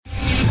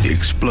The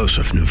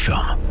explosive new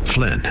film,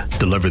 Flynn,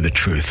 deliver the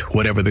truth,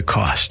 whatever the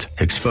cost.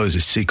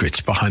 Exposes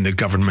secrets behind the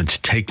government's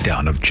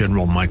takedown of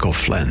General Michael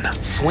Flynn.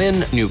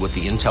 Flynn knew what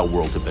the intel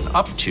world had been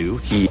up to.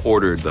 He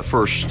ordered the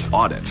first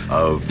audit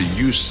of the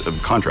use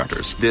of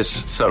contractors.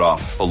 This set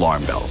off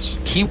alarm bells.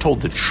 He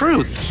told the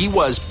truth. He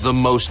was the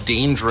most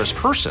dangerous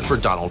person for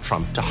Donald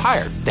Trump to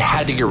hire. They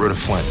had to get rid of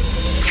Flynn.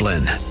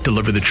 Flynn,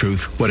 deliver the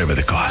truth, whatever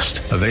the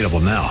cost. Available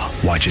now.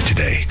 Watch it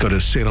today. Go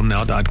to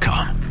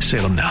salemnow.com.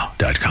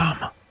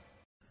 salemnow.com.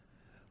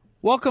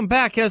 Welcome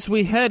back as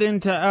we head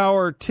into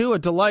hour two. A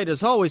delight,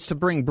 as always, to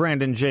bring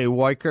Brandon J.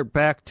 Weichert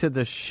back to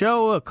the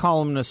show, a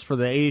columnist for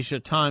the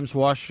Asia Times,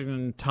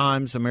 Washington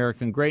Times,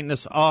 American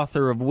Greatness,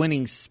 author of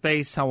Winning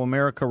Space, How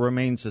America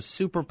Remains a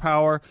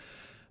Superpower,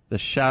 The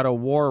Shadow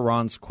War,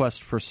 Iran's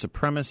Quest for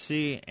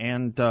Supremacy,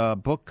 and a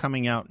book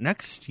coming out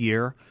next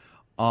year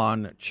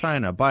on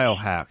China,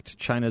 Biohacked,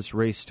 China's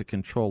Race to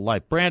Control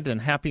Life. Brandon,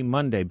 happy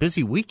Monday.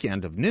 Busy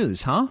weekend of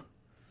news, huh?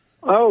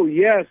 Oh,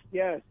 yes.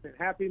 And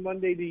happy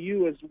Monday to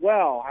you as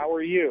well. How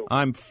are you?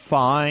 I'm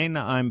fine.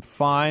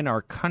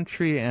 Our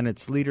country and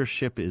its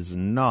leadership is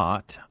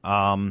not.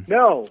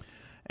 No.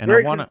 And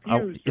Very I want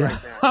confused to.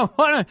 Right now.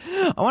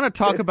 I want to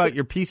talk about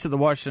your piece of the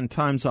Washington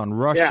Times on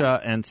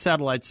Russia and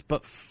satellites.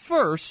 But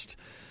first,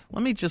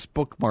 let me just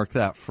bookmark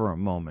that for a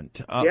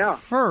moment.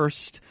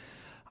 First,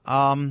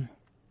 Iran.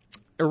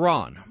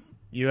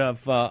 You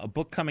have a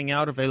book coming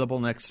out available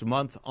next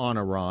month on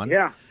Iran.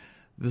 Yeah.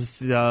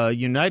 This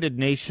United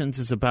Nations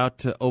is about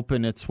to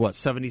open its,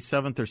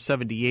 77th or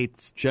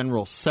 78th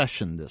General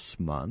Session this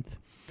month.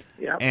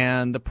 Yep.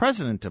 And the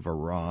president of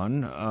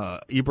Iran,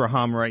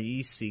 Ibrahim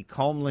Raisi,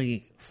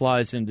 calmly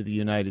flies into the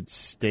United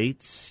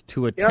States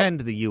to attend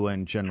the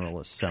UN General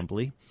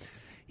Assembly.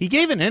 He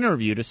gave an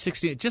interview to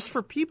 60, just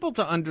for people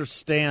to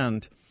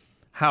understand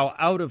how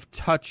out of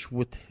touch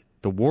with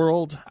the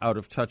world, out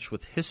of touch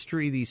with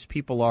history these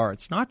people are.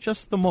 It's not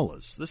just the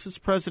mullahs. This is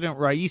President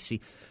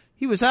Raisi.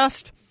 He was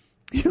asked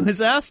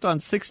on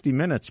 60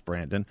 Minutes,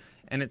 Brandon,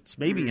 and it's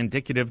maybe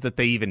indicative that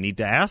they even need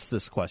to ask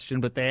this question,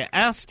 but they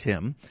asked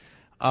him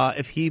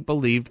if he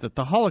believed that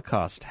the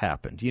Holocaust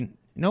happened. You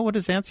know what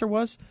his answer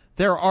was?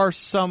 There are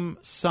some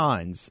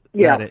signs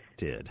that it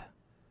did.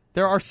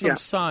 There are some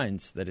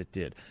signs that it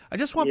did. I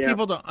just want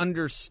people to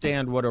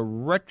understand what a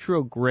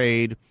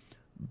retrograde,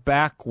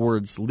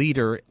 backwards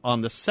leader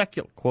on the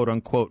secular,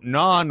 quote-unquote,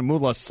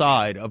 non-mullah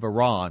side of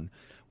Iran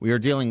we are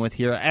dealing with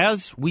here.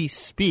 As we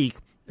speak,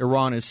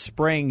 Iran is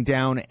spraying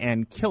down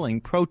and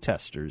killing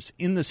protesters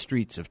in the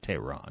streets of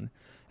Tehran.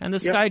 And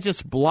this guy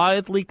just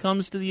blithely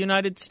comes to the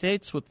United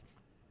States with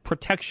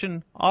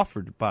protection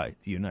offered by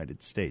the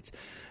United States.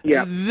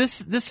 Yeah.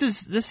 This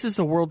is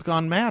a world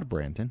gone mad,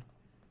 Brandon.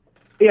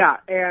 Yeah,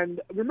 and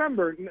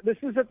remember, this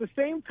is at the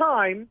same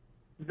time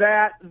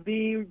that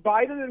the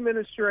Biden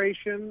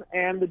administration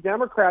and the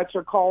Democrats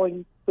are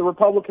calling the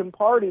Republican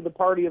Party the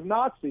party of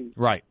Nazis.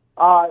 Right.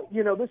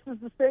 This is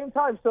the same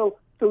time. So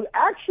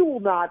actual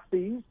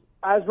Nazis,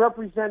 as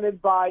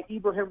represented by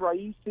Ibrahim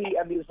Raisi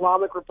and the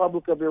Islamic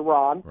Republic of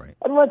Iran,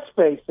 and let's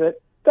face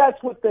it,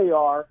 that's what they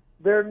are.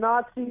 They're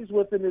Nazis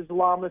with an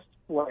Islamist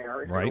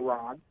flair in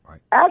Iran.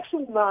 Right.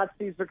 Actual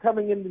Nazis are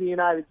coming into the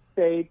United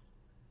States,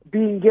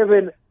 being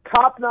given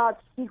top-notch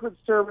Secret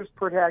Service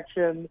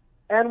protection,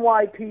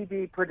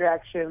 NYPD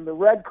protection, the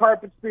red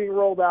carpet's being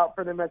rolled out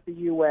for them at the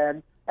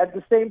UN. At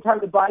the same time,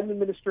 the Biden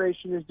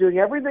administration is doing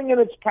everything in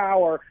its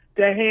power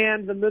to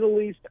hand the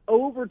Middle East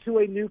over to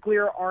a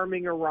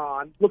nuclear-arming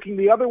Iran, looking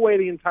the other way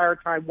the entire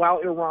time while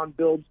Iran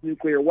builds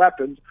nuclear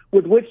weapons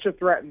with which to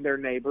threaten their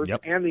neighbors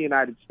and the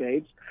United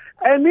States.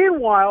 And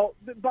meanwhile,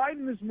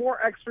 Biden is more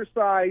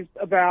exercised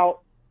about,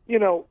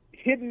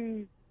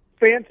 hidden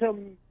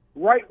phantom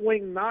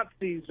right-wing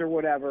Nazis or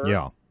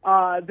whatever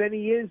than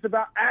he is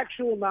about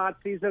actual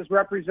Nazis as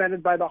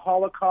represented by the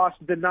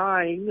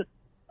Holocaust-denying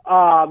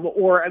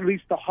or at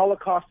least the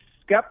Holocaust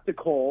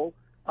skeptical,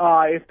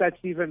 if that's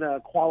even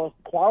a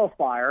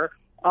qualifier,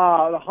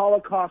 the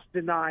Holocaust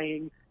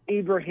denying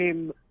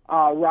Ibrahim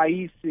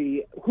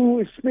Raisi, who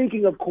is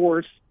speaking, of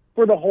course,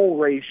 for the whole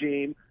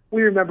regime.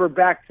 We remember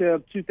back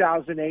to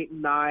 2008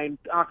 and 9,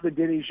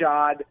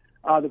 Ahmadinejad,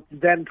 the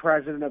then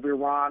president of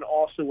Iran,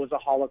 also was a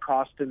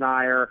Holocaust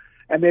denier,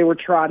 and they were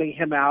trotting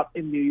him out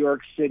in New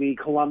York City.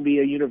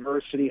 Columbia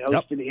University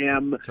hosted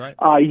him. That's right.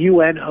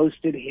 UN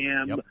hosted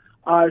him.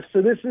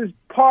 So this is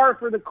par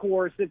for the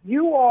course. If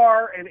you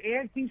are an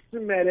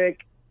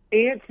anti-Semitic,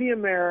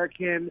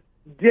 anti-American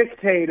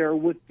dictator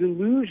with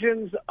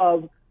delusions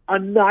of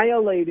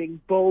annihilating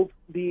both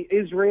the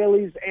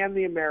Israelis and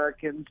the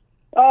Americans,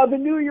 the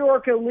New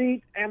York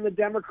elite and the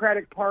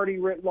Democratic Party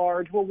writ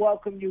large will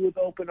welcome you with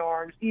open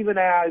arms, even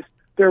as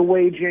they're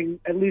waging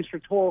at least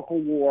rhetorical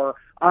war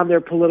on their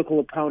political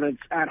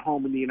opponents at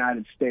home in the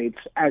United States,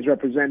 as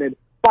represented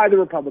by the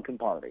Republican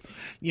Party.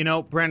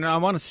 Brandon, I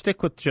want to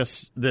stick with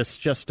just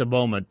a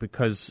moment,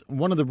 because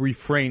one of the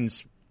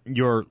refrains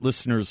your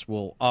listeners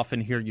will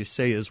often hear you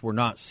say is, we're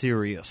not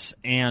serious.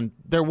 And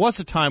there was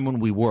a time when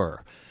we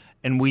were,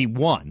 and we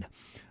won.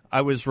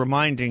 I was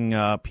reminding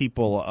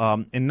people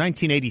in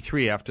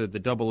 1983, after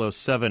the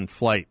 007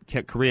 flight,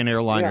 Korean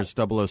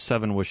Airliners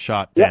 007 was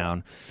shot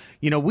down.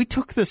 We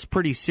took this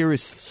pretty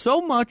serious,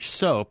 so much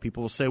so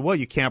people will say, well,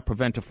 you can't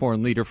prevent a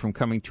foreign leader from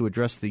coming to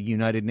address the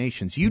United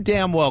Nations. You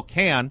damn well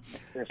can.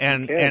 Yes,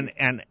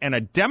 and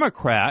a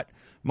Democrat,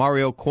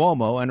 Mario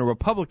Cuomo, and a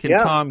Republican,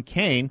 Tom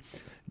Kaine,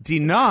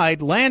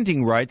 denied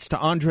landing rights to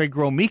Andre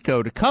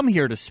Gromyko to come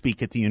here to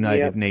speak at the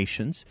United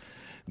Nations.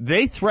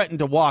 They threatened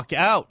to walk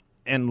out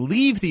and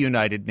leave the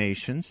United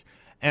Nations.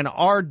 And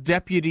our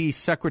deputy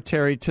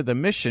secretary to the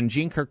mission,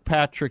 Jeane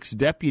Kirkpatrick's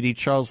deputy,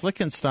 Charles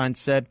Lichtenstein,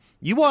 said,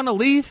 you want to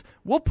leave?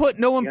 We'll put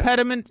no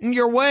impediment in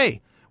your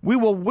way. We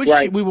will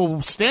we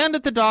will stand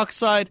at the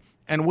dockside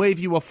and wave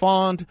you a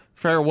fond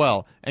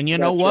farewell. And you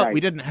know what? We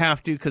didn't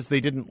have to because they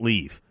didn't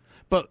leave.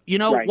 But,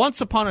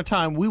 once upon a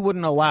time, we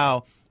wouldn't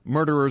allow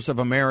murderers of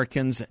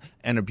Americans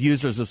and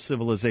abusers of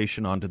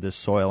civilization onto this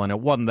soil, and it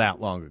wasn't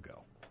that long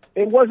ago.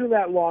 It wasn't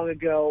that long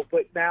ago,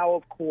 but now,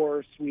 of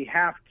course, we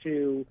have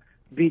to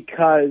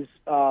because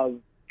of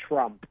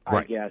Trump,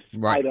 I guess.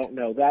 Right. I don't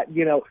know.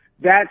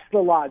 That's the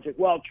logic.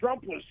 Well,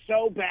 Trump was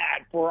so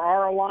bad for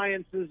our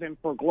alliances and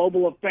for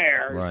global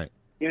affairs. Right.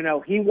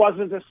 He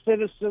wasn't a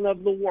citizen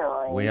of the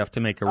world. We have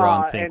to make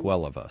Iran think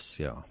well of us,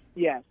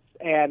 Yes,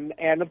 and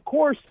of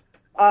course,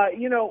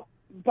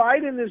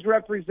 Biden is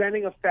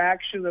representing a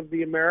faction of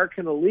the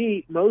American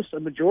elite, a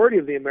majority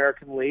of the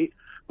American elite,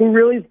 who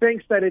really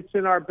thinks that it's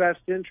in our best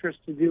interest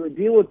to do a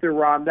deal with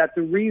Iran, that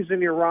the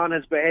reason Iran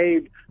has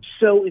behaved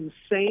so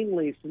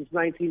insanely since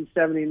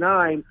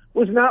 1979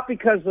 was not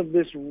because of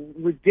this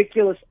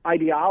ridiculous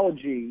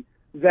ideology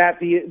that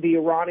the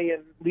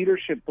Iranian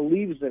leadership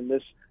believes in,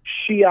 this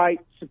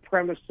Shiite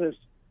supremacist,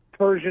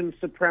 Persian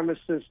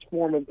supremacist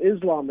form of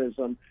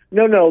Islamism.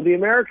 No, the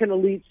American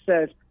elite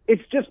says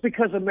it's just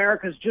because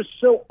America's just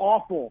so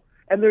awful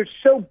and they're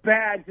so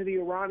bad to the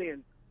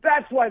Iranians.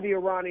 That's why the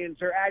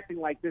Iranians are acting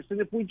like this. And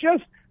if we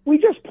just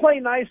play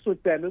nice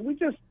with them and we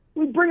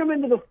bring them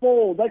into the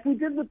fold like we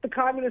did with the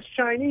communist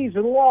Chinese,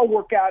 it'll all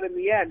work out in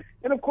the end.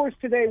 And of course,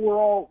 today we're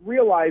all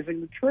realizing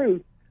the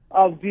truth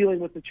of dealing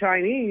with the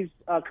Chinese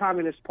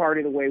Communist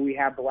Party the way we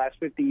have the last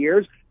 50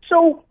 years.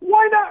 So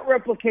why not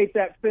replicate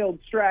that failed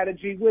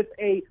strategy with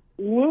a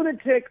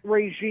lunatic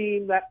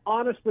regime that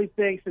honestly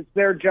thinks it's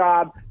their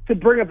job to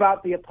bring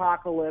about the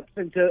apocalypse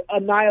and to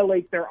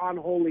annihilate their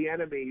unholy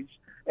enemies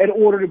in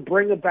order to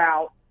bring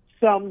about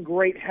some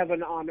great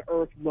heaven on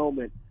earth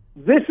moment.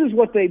 This is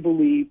what they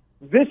believe.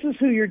 This is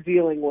who you're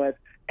dealing with.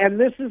 And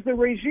this is the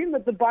regime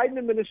that the Biden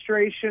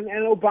administration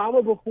and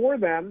Obama before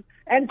them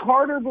and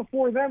Carter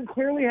before them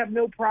clearly have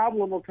no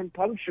problem or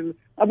compunction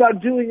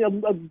about doing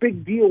a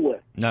big deal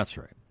with. That's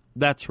right.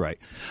 That's right.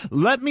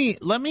 Let me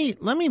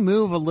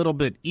move a little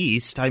bit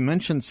east. I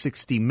mentioned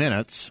 60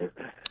 Minutes.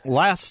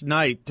 Last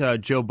night,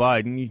 Joe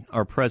Biden,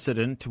 our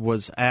president,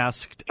 was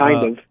asked.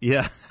 Kind of.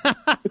 Yeah.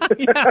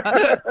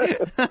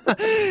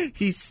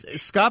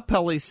 Scott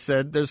Pelley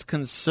said there's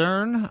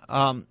concern.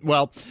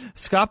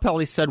 Scott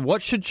Pelley said,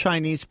 what should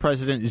Chinese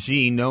President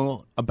Xi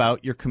know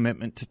about your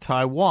commitment to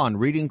Taiwan?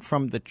 Reading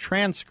from the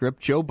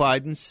transcript, Joe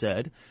Biden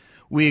said,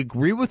 we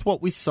agree with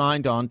what we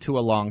signed on to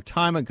a long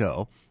time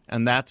ago,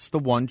 and that's the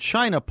one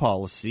China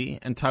policy,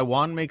 and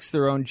Taiwan makes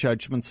their own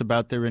judgments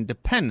about their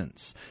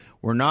independence.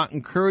 We're not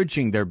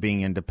encouraging their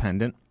being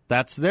independent.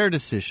 That's their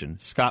decision.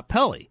 Scott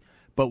Pelley.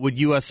 But would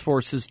U.S.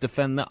 forces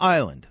defend the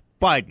island?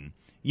 Biden.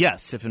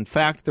 Yes, if in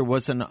fact there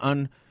was an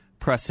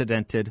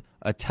unprecedented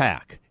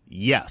attack.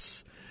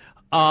 Yes.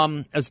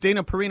 As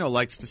Dana Perino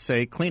likes to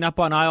say, clean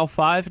up on aisle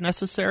 5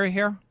 necessary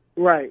here?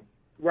 Right.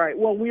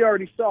 Well, we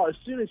already saw as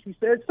soon as he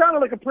said it sounded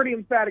like a pretty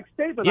emphatic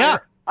statement. Yeah.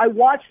 I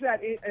watched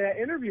that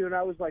interview and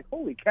I was like,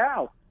 holy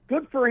cow,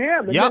 good for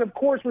him. And then, of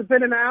course,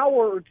 within an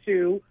hour or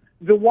two,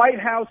 the White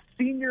House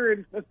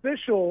senior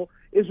official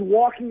is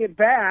walking it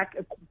back,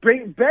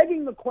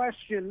 begging the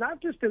question,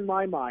 not just in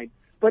my mind,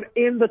 but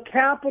in the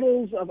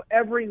capitals of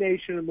every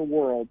nation in the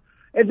world.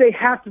 And they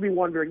have to be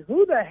wondering,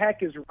 who the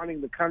heck is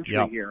running the country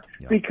here?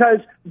 Yep. Because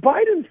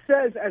Biden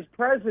says, as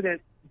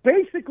president,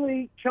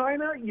 basically,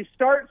 China, you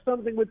start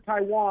something with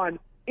Taiwan,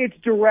 it's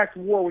direct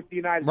war with the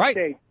United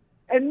States.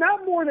 And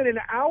not more than an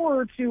hour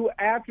or two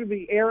after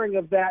the airing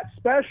of that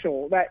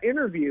special, that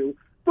interview,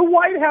 the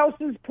White House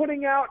is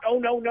putting out, oh,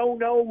 no,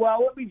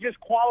 well, let me just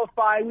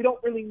qualify. We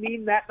don't really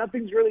mean that.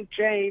 Nothing's really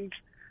changed.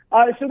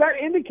 So that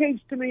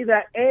indicates to me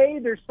that, A,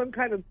 there's some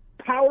kind of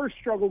power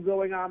struggle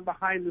going on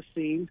behind the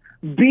scenes.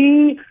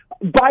 B,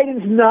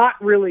 Biden's not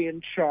really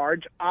in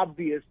charge,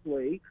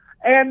 obviously.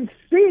 And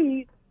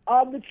C,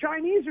 the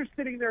Chinese are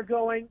sitting there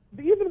going,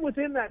 even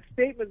within that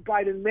statement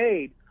Biden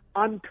made,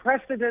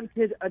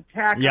 unprecedented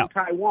attack on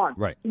Taiwan.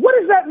 Right. What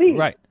does that mean?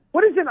 Right.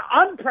 What is an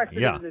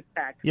unprecedented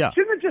attack? Yeah.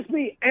 Shouldn't it just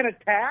be an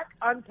attack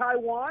on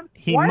Taiwan?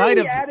 He might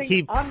have.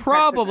 He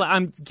probably.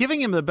 I'm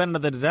giving him the benefit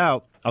of the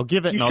doubt. I'll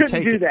give it and I'll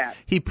take it. That.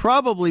 He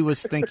probably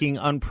was thinking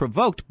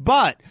unprovoked,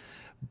 but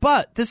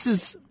this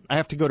is. I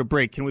have to go to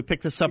break. Can we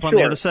pick this up on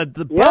the other side?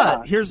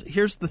 But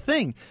here's the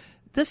thing.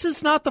 This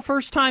is not the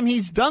first time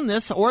he's done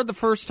this, or the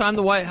first time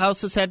the White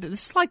House has had.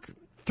 This is like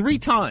 3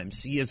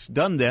 times he has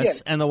done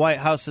this, and the White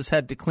House has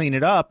had to clean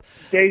it up.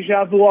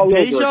 Deja vu all over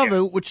again. Deja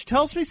vu, which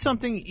tells me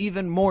something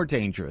even more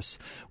dangerous,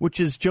 which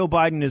is Joe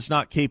Biden is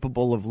not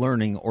capable of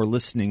learning or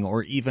listening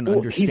or even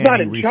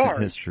understanding recent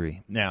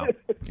history. Now,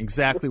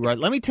 exactly right.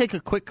 Let me take a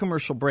quick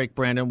commercial break,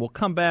 Brandon. We'll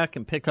come back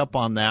and pick up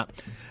on that.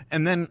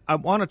 And then I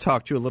want to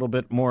talk to you a little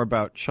bit more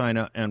about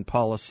China and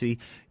policy.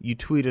 You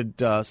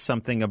tweeted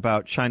something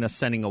about China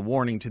sending a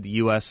warning to the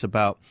U.S.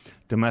 about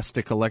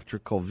domestic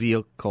electrical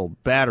vehicle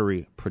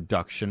battery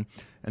production.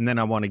 And then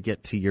I want to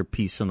get to your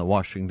piece in the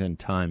Washington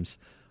Times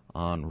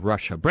on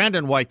Russia.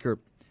 Brandon Weichert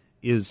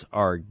is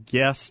our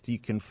guest. You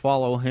can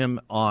follow him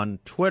on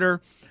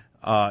Twitter.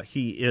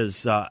 He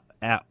is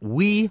at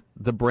We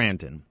the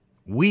Brandon.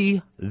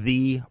 We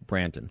the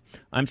Brandon.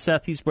 I'm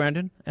Seth. He's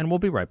Brandon, and we'll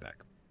be right back.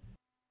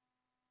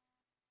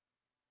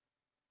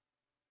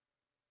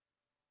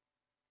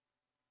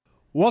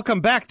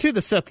 Welcome back to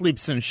the Seth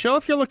Leibsohn Show.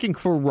 If you're looking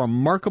for a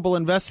remarkable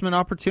investment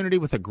opportunity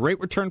with a great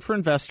return for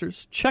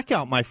investors, check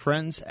out my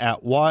friends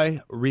at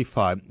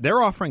YRefi.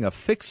 They're offering a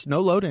fixed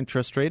no-load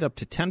interest rate up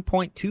to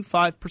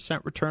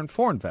 10.25% return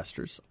for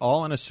investors,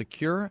 all in a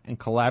secure and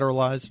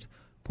collateralized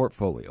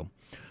portfolio.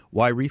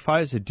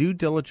 YRefi is a due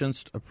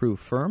diligence-approved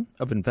firm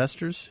of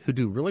investors who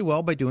do really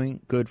well by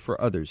doing good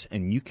for others,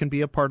 and you can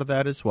be a part of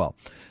that as well.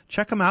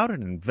 Check them out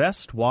at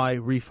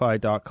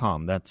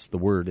investyrefy.com. That's the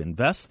word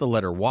invest, the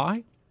letter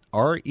Y,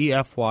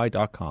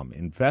 REFY.com,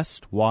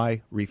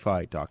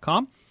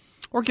 investyrefy.com,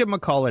 or give them a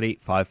call at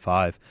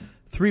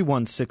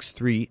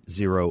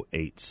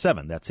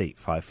 855-316-3087. That's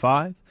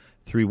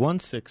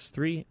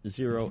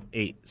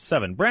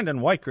 855-316-3087.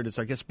 Brandon Weichert is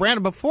our guest.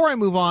 Brandon, before I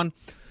move on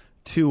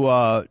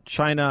to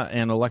China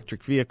and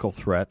electric vehicle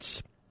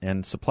threats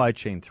and supply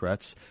chain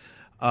threats,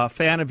 a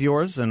fan of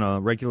yours and a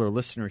regular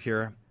listener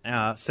here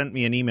sent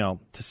me an email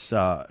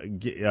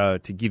to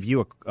give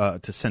you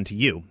to send to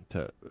you,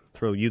 to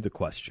throw you the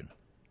question.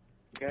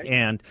 Okay.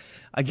 And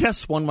I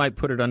guess one might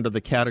put it under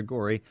the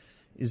category,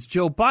 is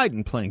Joe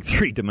Biden playing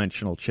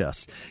three-dimensional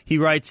chess? He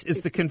writes,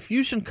 is the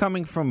confusion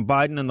coming from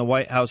Biden and the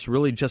White House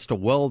really just a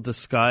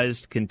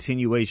well-disguised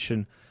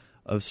continuation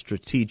of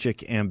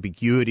strategic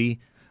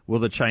ambiguity? Will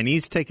the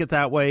Chinese take it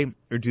that way,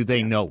 or do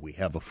they know we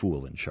have a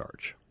fool in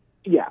charge?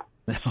 Yeah.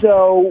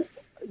 So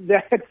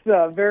that's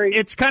very...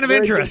 It's kind of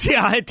interesting.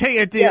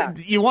 Yeah,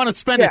 you want to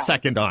spend a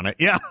second on it.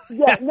 Yeah.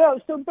 No,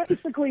 so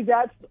basically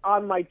that's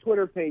on my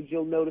Twitter page.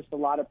 You'll notice a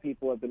lot of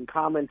people have been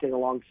commenting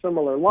along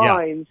similar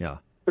lines,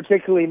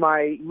 particularly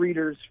my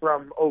readers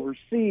from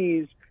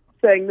overseas,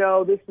 saying,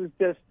 no, this is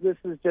just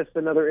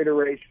another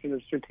iteration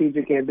of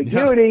strategic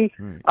ambiguity,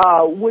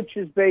 which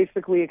is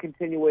basically a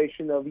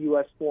continuation of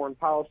U.S. foreign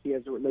policy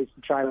as it relates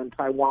to China and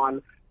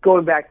Taiwan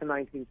going back to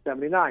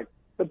 1979.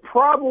 The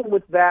problem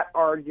with that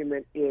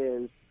argument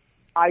is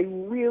I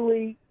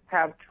really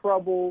have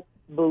trouble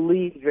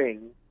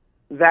believing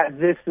that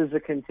this is a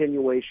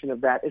continuation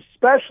of that,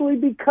 especially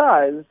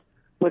because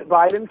when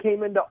Biden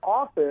came into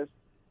office,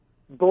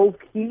 both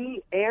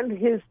he and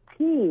his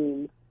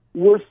team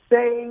were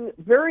saying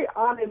very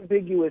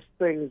unambiguous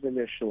things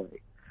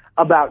initially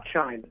about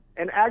China.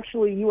 And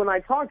actually, you and I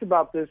talked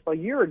about this a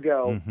year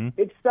ago. Mm-hmm.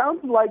 It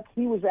sounded like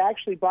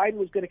Biden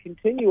was going to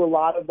continue a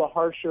lot of the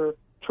harsher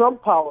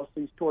Trump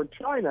policies toward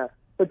China.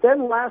 But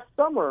then last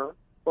summer,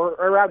 or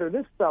rather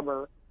this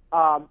summer,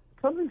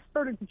 something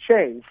started to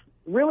change.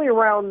 Really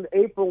around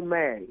April,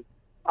 May,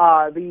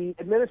 the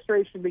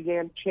administration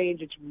began to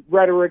change its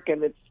rhetoric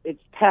and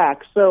its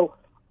tack. So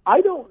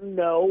I don't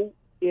know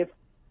if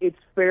it's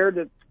fair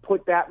to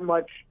put that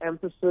much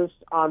emphasis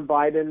on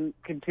Biden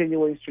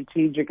continuing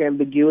strategic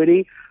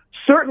ambiguity.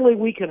 Certainly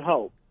we can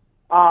hope.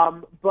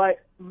 But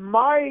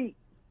my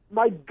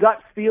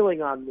gut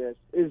feeling on this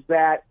is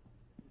that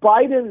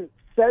Biden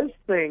says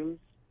things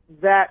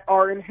that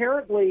are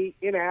inherently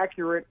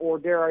inaccurate or,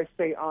 dare I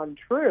say,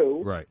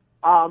 untrue. Right.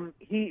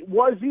 He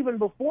was, even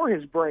before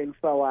his brain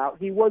fell out,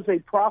 he was a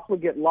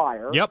profligate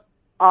liar. Yep.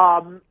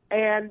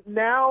 And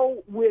now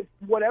with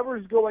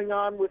whatever's going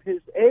on with his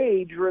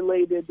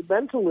age-related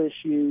mental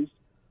issues,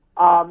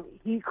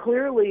 he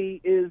clearly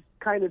is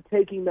kind of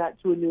taking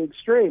that to a new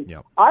extreme.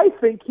 Yep. I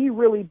think he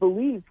really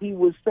believed he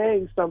was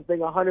saying something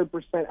 100%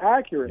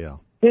 accurate. Yeah.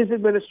 His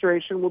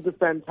administration will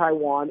defend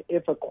Taiwan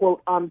if a,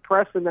 quote,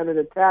 unprecedented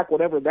attack,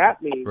 whatever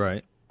that means,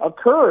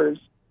 occurs.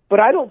 But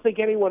I don't think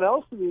anyone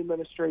else in the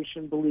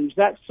administration believes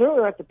that.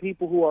 Certainly not the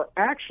people who are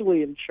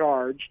actually in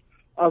charge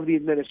of the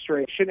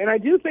administration. And I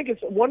do think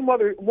it's one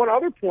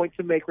other point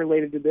to make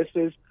related to this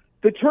is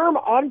the term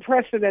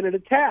unprecedented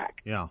attack.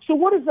 Yeah. So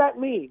what does that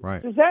mean?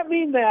 Right. Does that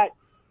mean that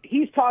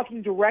he's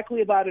talking directly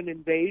about an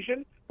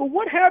invasion? But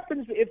what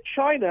happens if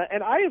China,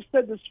 and I have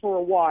said this for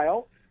a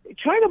while,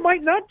 China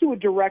might not do a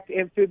direct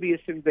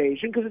amphibious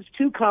invasion because it's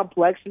too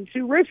complex and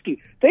too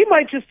risky. They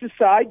might just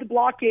decide to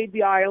blockade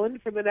the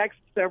island for the next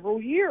several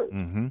years.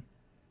 Mm-hmm.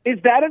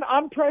 Is that an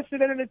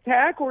unprecedented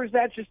attack, or is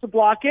that just a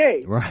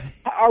blockade? Right.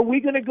 Are we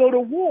going to go to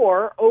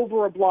war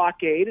over a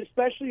blockade,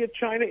 especially if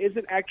China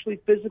isn't actually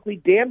physically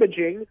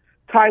damaging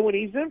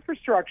Taiwanese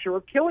infrastructure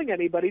or killing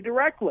anybody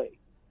directly?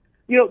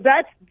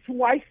 that's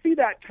why I see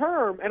that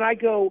term and I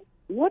go,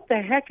 what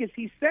the heck is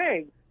he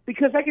saying?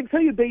 Because I can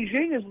tell you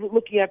Beijing is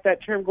looking at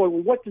that term going,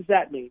 well, what does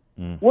that mean?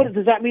 Mm-hmm. What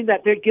does that mean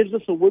that gives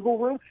us a wiggle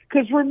room?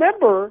 Because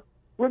remember,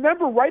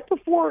 right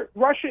before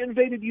Russia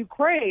invaded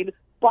Ukraine,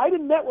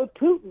 Biden met with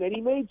Putin, and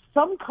he made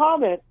some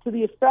comment to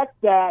the effect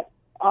that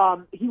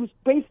he was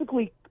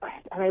basically,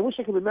 and I wish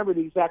I could remember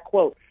the exact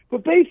quote,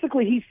 but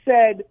basically he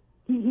said,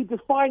 he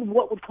defined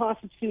what would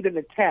constitute an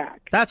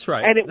attack. That's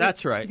right. And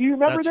That's right. Do you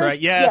remember That's this? right.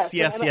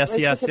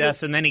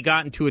 Yes. And then he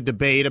got into a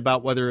debate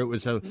about whether it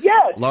was a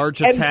yes.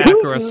 large attack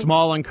Putin, or a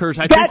small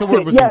incursion. I think the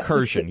word was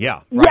incursion.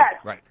 Yeah. Right,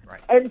 yes.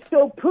 Right. And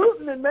so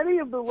Putin and many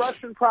of the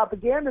Russian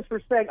propagandists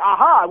were saying,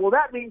 aha, well,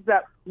 that means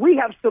that we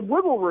have some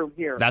wiggle room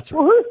here. That's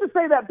right. Well, who's to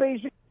say that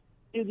Beijing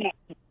do the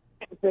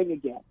same thing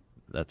again?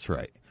 That's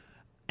right.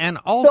 And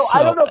also, so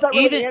I don't know if that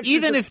really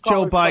even if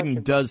Joe Biden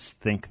question. does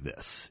think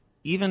this,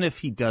 even if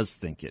he does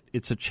think it,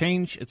 it's a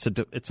change.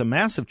 It's a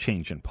massive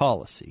change in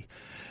policy.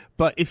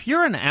 But if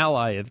you're an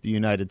ally of the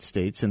United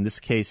States, in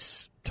this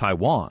case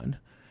Taiwan,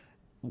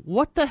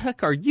 what the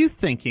heck are you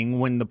thinking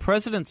when the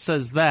president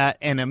says that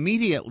and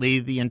immediately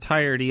the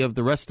entirety of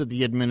the rest of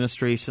the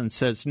administration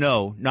says,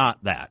 no,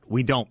 not that.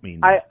 We don't mean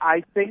that.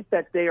 I think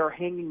that they are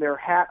hanging their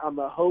hat on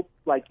the hope,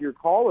 like your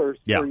callers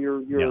or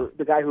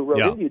the guy who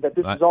wrote into you, that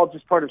this is all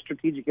just part of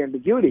strategic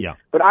ambiguity. Yeah.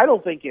 But I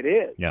don't think it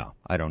is. Yeah,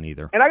 I don't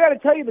either. And I got to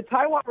tell you, the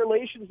Taiwan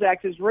Relations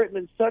Act is written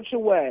in such a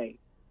way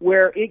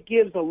where it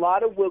gives a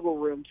lot of wiggle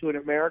room to an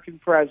American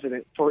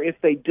president for if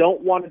they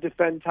don't want to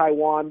defend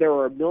Taiwan, there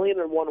are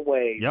 1,000,001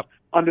 ways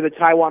under the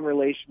Taiwan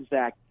Relations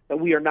Act that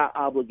we are not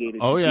obligated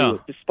to do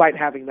it, despite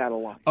having that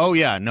alliance. Oh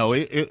yeah, no,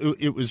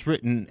 it was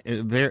written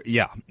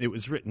it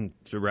was written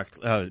direct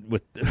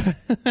with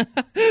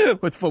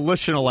with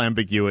volitional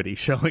ambiguity,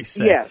 shall we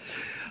say? Yes,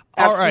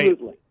 all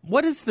absolutely. right.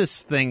 What is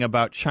this thing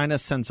about China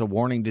sends a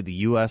warning to the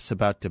U.S.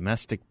 about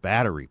domestic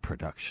battery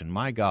production?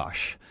 My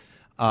gosh.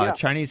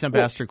 Chinese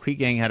Ambassador Qui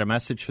Gang had a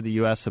message for the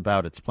U.S.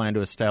 about its plan to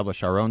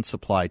establish our own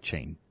supply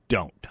chain.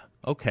 Don't.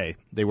 Okay,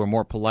 they were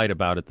more polite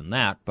about it than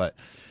that, but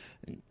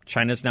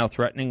China's now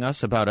threatening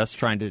us about us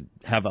trying to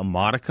have a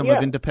modicum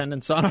of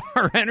independence on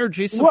our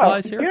energy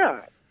supplies here?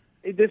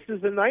 Yeah. This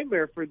is a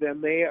nightmare for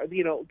them. They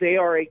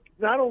are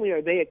not only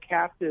are they a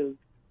captive,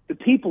 the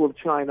people of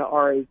China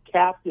are a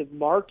captive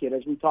market,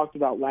 as we talked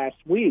about last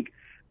week,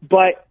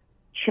 but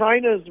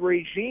China's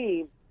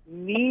regime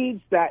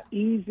needs that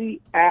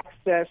easy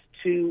access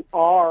to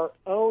our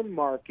own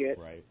market,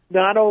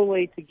 not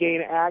only to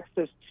gain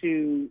access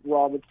to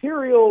raw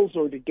materials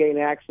or to gain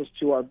access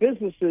to our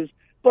businesses,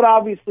 but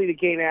obviously to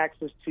gain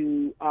access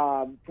to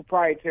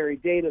proprietary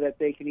data that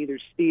they can either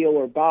steal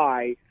or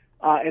buy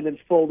and then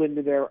fold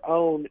into their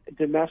own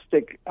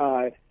domestic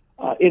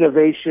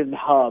innovation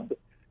hub.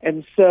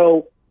 And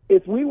so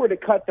if we were to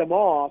cut them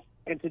off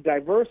and to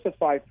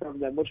diversify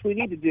from them, which we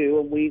need to do,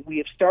 and we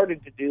have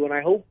started to do, and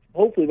I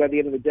hopefully by the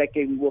end of the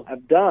decade we will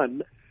have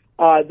done,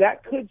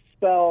 that could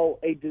spell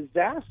a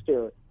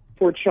disaster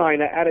for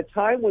China at a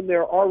time when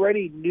they're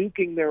already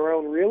nuking their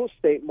own real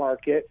estate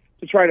market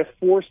to try to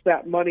force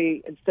that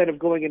money, instead of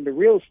going into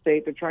real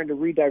estate, they're trying to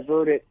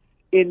redivert it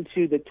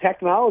into the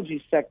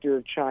technology sector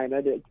of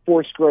China to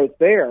force growth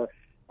there.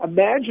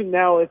 Imagine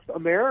now if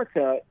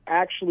America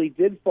actually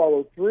did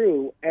follow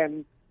through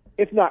and,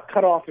 if not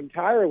cut off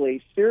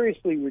entirely,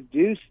 seriously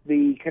reduce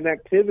the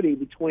connectivity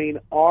between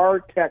our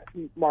tech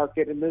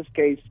market, in this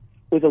case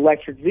with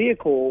electric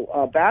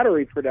vehicle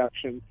battery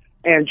production,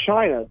 and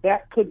China.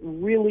 That could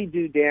really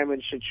do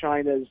damage to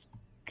China's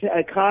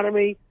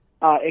economy.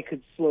 It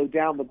could slow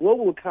down the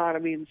global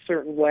economy in a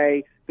certain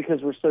way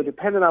because we're so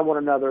dependent on one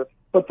another.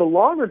 But the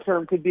longer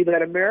term could be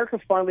that America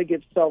finally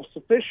gets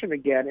self-sufficient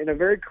again in a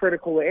very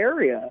critical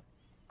area.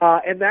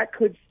 And that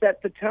could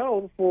set the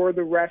tone for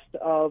the rest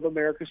of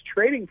America's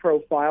trading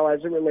profile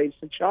as it relates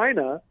to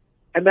China.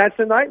 And that's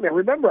a nightmare.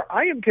 Remember,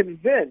 I am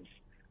convinced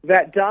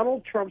that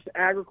Donald Trump's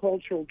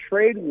agricultural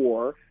trade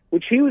war,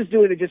 which he was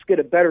doing to just get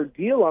a better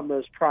deal on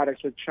those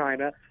products with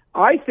China,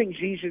 I think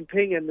Xi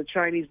Jinping and the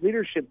Chinese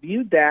leadership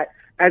viewed that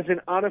as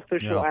an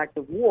unofficial act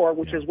of war,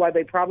 which is why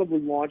they probably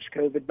launched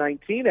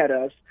COVID-19 at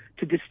us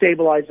to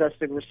destabilize us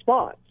in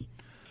response.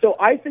 So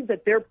I think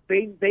that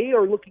they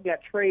are looking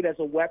at trade as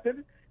a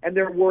weapon, and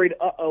they're worried,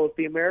 if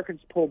the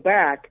Americans pull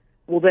back,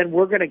 well, then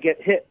we're going to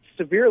get hit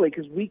severely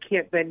because we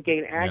can't then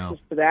gain access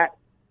to that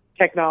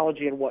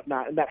technology and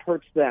whatnot, and that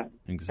hurts them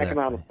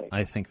economically.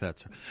 I think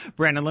that's right.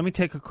 Brandon, let me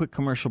take a quick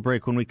commercial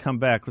break. When we come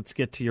back, let's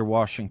get to your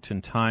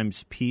Washington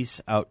Times piece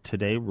out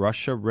today.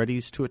 Russia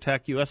readies to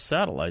attack U.S.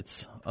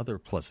 satellites. Other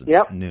pleasant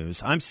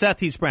news. I'm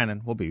Seth. He's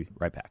Brandon. We'll be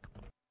right back.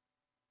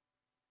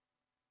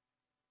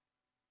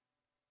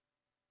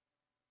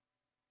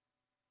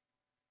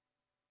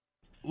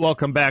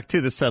 Welcome back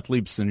to the Seth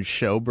Leibson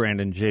Show.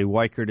 Brandon J.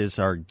 Weichert is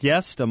our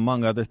guest,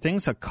 among other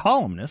things, a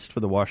columnist for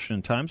the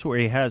Washington Times, where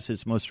he has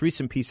his most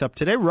recent piece up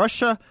today.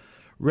 Russia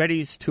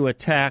readies to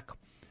attack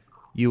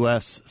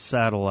U.S.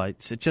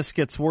 satellites. It just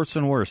gets worse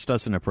and worse,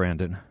 doesn't it,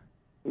 Brandon?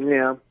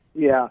 Yeah.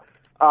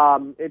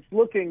 It's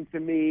looking to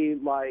me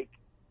like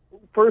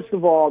first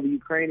of all, the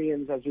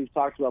Ukrainians, as we've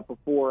talked about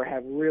before,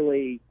 have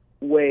really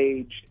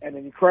waged an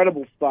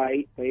incredible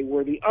fight. They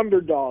were the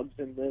underdogs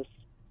in this,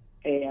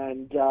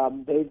 and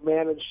they've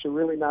managed to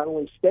really not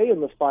only stay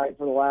in the fight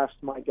for the last,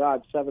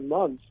 7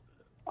 months,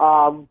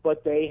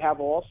 but they have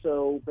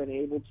also been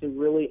able to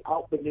really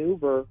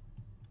outmaneuver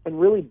and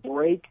really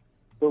break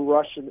the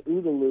Russian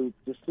OODA loop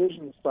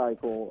decision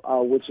cycle,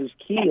 which is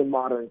key in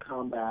modern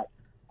combat.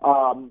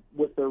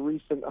 With their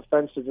recent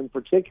offensive in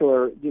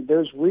particular,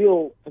 there's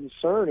real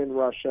concern in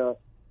Russia,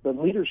 the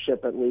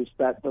leadership at least,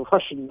 that the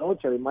Russian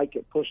military might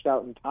get pushed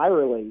out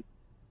entirely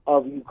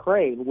of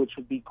Ukraine, which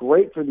would be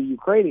great for the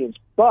Ukrainians.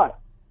 But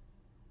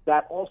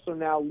that also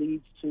now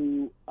leads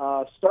to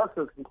a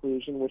starker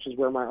conclusion, which is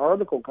where my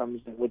article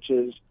comes in, which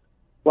is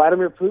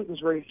Vladimir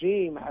Putin's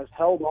regime has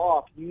held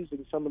off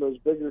using some of those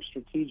bigger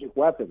strategic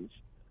weapons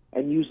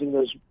and using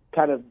those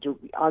kind of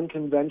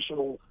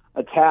unconventional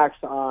attacks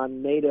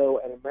on NATO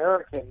and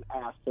American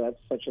assets,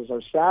 such as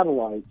our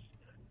satellites.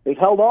 They've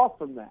held off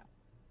from that.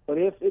 But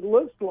if it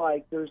looks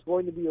like there's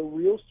going to be a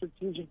real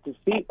strategic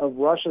defeat of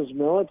Russia's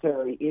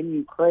military in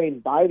Ukraine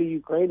by the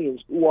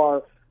Ukrainians, who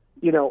are,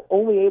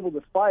 only able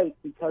to fight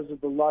because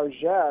of the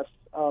largesse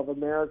of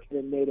American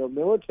and NATO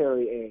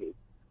military aid,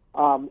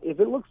 if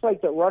it looks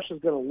like that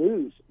Russia's going to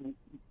lose,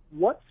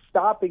 what's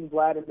stopping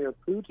Vladimir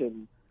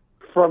Putin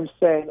from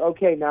saying,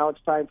 okay, now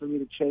it's time for me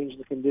to change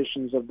the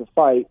conditions of the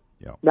fight.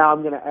 Yep. Now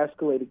I'm going to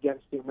escalate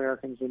against the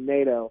Americans and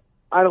NATO.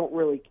 I don't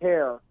really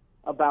care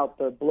about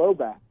the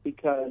blowback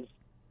because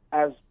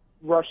as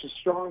Russia's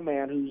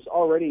strongman, who's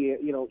already,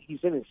 he's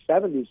in his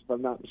 70s, if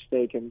I'm not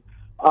mistaken,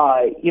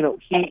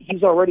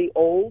 he's already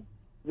old.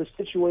 The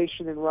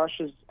situation in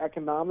Russia's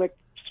economic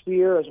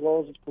sphere as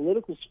well as its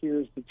political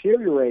sphere is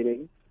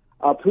deteriorating.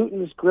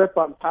 Putin's grip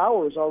on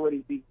power is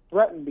already being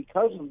threatened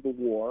because of the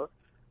war.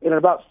 In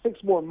about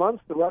 6 more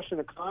months, the Russian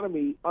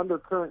economy, under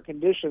current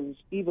conditions,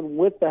 even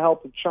with the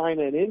help of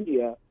China and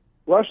India,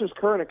 Russia's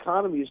current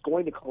economy is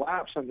going to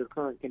collapse under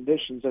current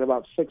conditions in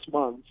about 6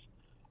 months.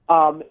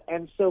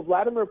 And so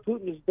Vladimir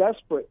Putin is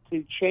desperate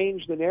to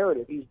change the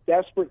narrative. He's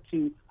desperate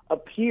to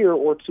appear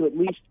or to at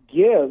least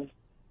give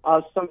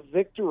some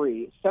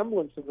victory,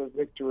 semblance of a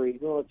victory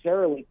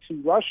militarily to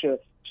Russia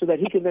so that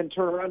he can then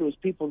turn around to his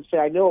people and say,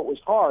 I know it was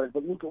hard,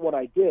 but look at what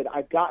I did.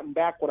 I've gotten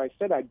back what I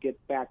said I'd get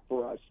back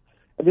for us.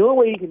 And the only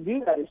way he can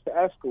do that is to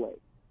escalate.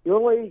 The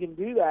only way he can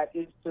do that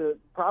is to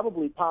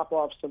probably pop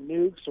off some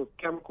nukes or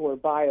chemical or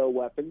bio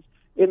weapons.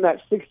 In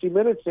that 60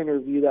 Minutes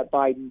interview that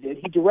Biden did,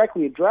 he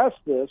directly addressed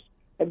this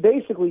and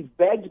basically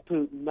begged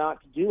Putin not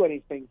to do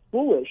anything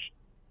foolish.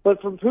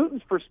 But from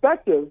Putin's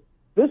perspective,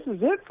 this is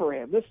it for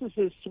him. This is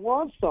his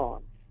swan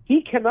song.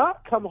 He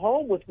cannot come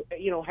home with,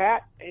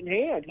 hat in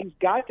hand. He's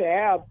got to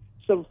have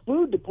some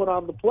food to put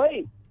on the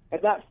plate.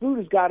 And that food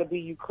has got to be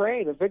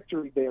Ukraine, a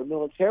victory there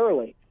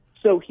militarily.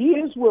 So he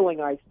is willing,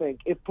 I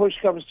think, if push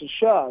comes to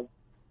shove,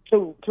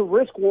 to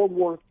risk World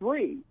War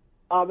III.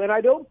 And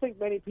I don't think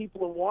many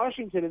people in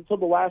Washington until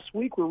the last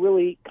week were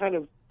really kind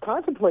of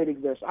contemplating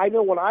this. I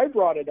know when I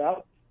brought it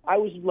up, I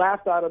was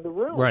laughed out of the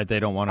room. Right, they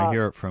don't want to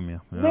hear it from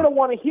you. Yeah. They don't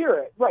want to hear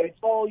it. Right, it's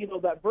all,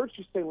 that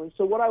virtue signaling.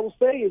 So what I will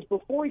say is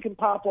before he can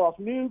pop off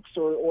nukes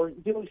or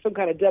do some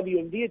kind of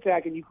WMD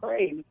attack in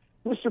Ukraine,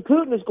 Mr.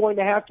 Putin is going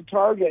to have to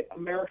target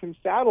American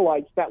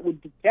satellites that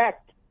would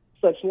detect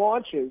such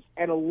launches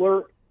and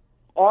alert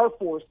our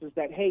forces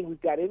that, hey,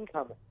 we've got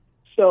incoming.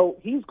 So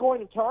he's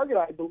going to target,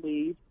 I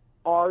believe,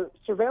 our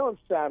surveillance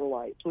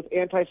satellites with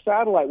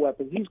anti-satellite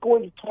weapons. He's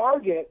going to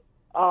target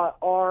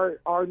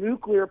our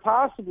nuclear,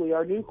 possibly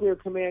our nuclear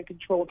command,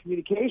 control,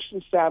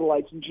 communication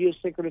satellites in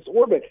geosynchronous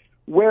orbit,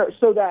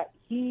 so that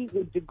he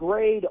would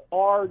degrade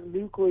our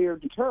nuclear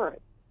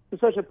deterrent to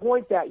such a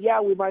point that,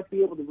 we might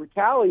be able to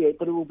retaliate,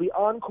 but it will be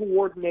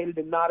uncoordinated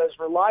and not as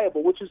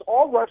reliable, which is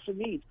all Russia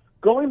needs.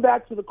 Going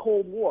back to the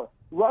Cold War,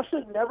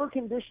 Russia never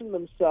conditioned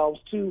themselves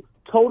to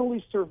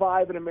totally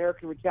survive an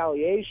American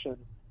retaliation.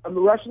 And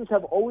the Russians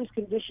have always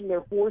conditioned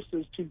their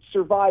forces to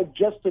survive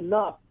just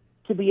enough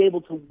to be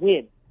able to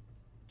win,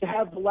 to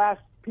have the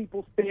last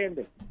people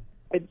standing.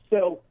 And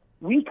so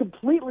we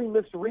completely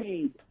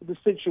misread the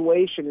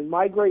situation. And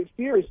my great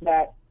fear is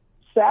that,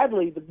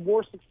 sadly, the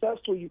more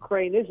successful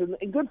Ukraine is,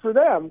 and good for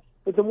them,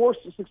 but the more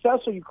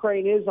successful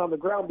Ukraine is on the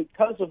ground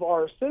because of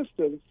our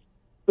assistance,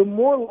 the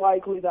more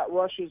likely that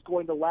Russia is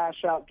going to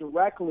lash out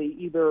directly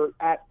either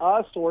at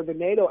us or the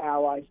NATO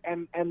allies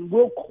and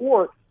will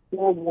court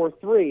World War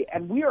III.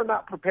 And we are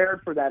not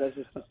prepared for that as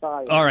a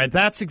society. All right,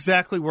 that's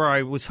exactly where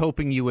I was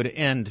hoping you would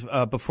end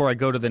before I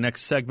go to the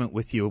next segment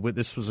with you.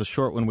 This was a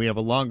short one. We have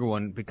a longer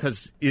one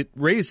because it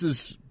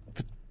raises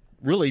the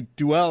really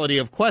duality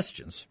of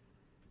questions.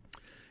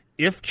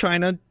 If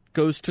China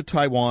goes to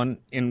Taiwan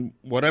in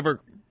whatever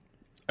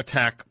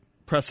attack,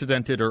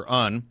 precedented or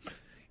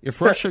if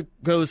Russia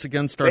goes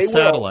against our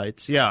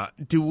satellites,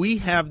 do we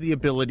have the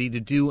ability to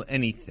do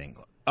anything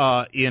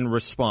in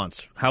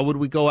response? How would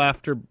we go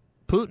after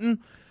Putin?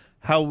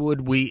 How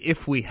would we,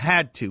 if we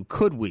had to,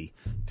 could we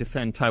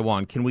defend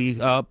Taiwan? Can we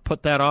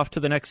put that off to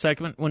the next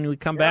segment when we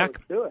come back?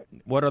 Let's do it.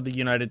 What are the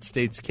United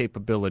States'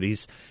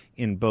 capabilities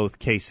in both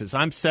cases?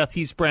 I'm Seth.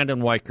 He's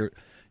Brandon Weichert.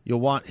 You'll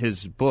want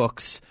his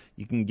books.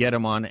 You can get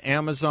them on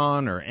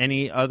Amazon or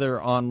any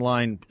other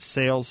online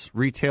sales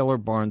retailer,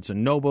 Barnes &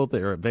 Noble.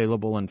 They're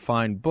available in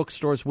fine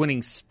bookstores.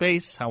 Winning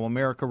Space, How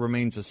America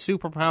Remains a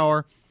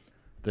Superpower,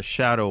 The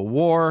Shadow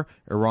War,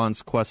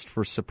 Iran's Quest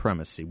for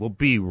Supremacy. We'll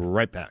be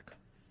right back.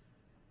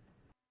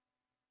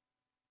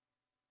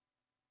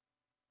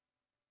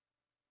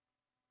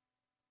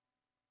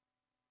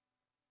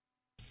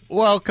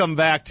 Welcome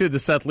back to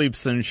the Seth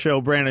Leibsohn Show.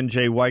 Brandon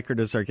J. Weichert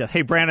is our guest.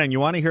 Hey, Brandon, you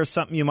want to hear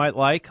something you might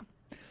like?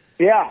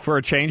 Yeah. For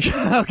a change?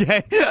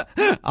 Okay.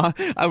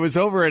 I was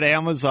over at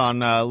Amazon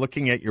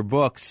looking at your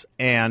books,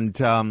 and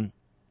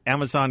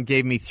Amazon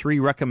gave me 3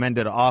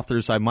 recommended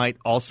authors I might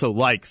also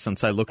like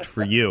since I looked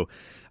for you.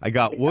 I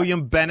got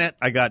William Bennett,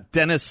 I got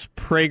Dennis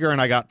Prager, and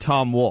I got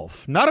Tom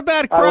Wolfe. Not a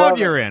bad crowd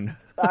you're in.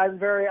 I'm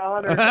very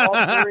honored,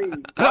 all 3.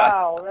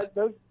 Wow,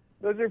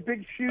 those are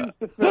big shoes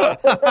to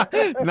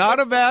fill. Not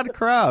a bad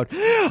crowd.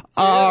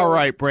 All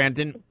right,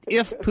 Brandon.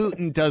 If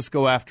Putin does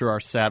go after our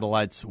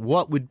satellites,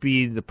 what would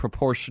be the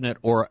proportionate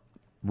or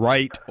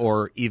right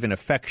or even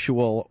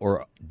effectual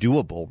or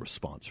doable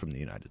response from the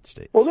United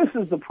States? Well, this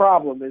is the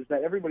problem, is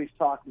that everybody's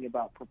talking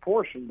about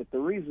proportion, but the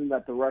reason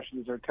that the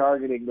Russians are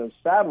targeting those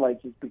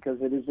satellites is because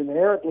it is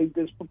inherently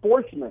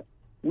disproportionate.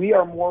 We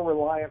are more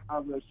reliant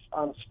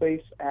on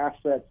space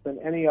assets than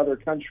any other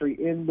country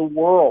in the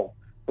world.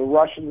 The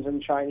Russians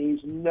and Chinese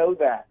know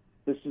that.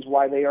 This is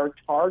why they are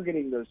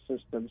targeting those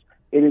systems.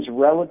 It is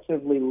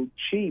relatively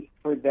cheap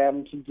for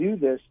them to do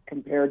this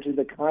compared to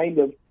the kind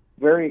of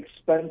very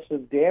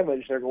expensive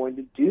damage they're going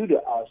to do to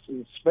us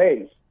in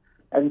space.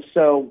 And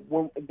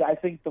so I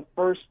think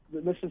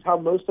this is how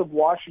most of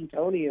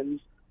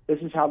Washingtonians, this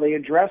is how they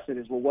address it,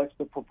 is, well, what's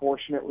the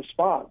proportionate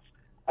response?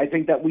 I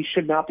think that we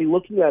should not be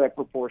looking at a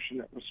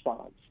proportionate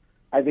response.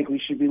 I think we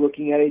should be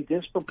looking at a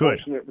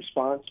disproportionate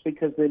response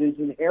because it is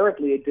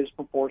inherently a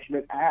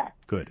disproportionate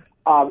act. Good.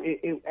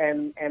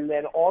 And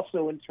then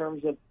also in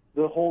terms of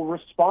the whole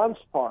response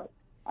part,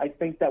 I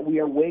think that we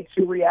are way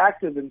too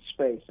reactive in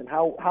space. And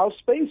how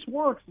space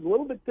works is a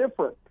little bit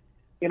different.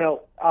 You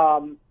know,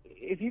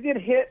 if you get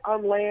hit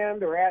on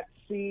land or at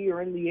sea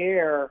or in the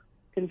air,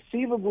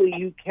 conceivably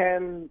you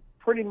can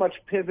pretty much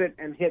pivot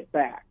and hit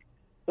back.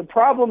 The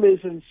problem is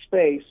in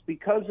space,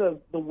 because of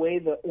the way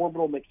the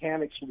orbital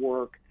mechanics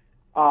work,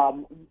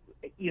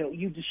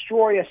 you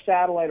destroy a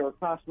satellite or a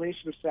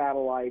constellation of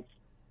satellites,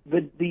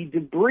 the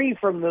debris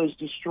from those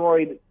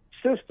destroyed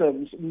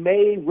systems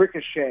may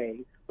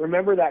ricochet.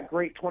 Remember that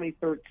great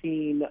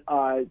 2013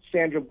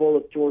 Sandra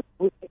Bullock, George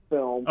Lucas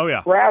film,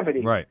 Gravity?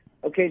 Right.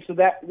 Okay, so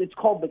that it's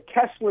called the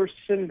Kessler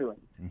syndrome.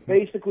 Mm-hmm.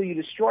 Basically, you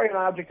destroy an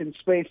object in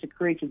space, it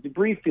creates a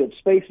debris field.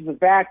 Space is a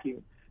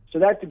vacuum. So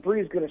that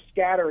debris is going to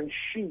scatter and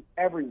shoot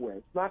everywhere.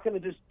 It's not going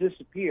to just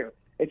disappear.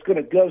 It's going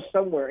to go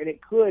somewhere, and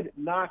it could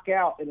knock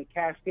out in a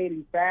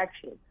cascading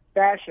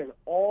fashion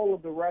all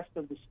of the rest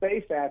of the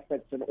space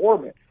assets in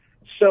orbit.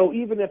 So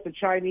even if the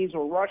Chinese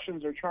or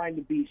Russians are trying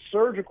to be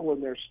surgical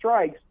in their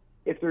strikes,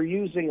 if they're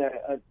using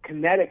a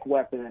kinetic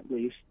weapon at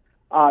least,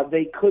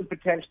 they could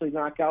potentially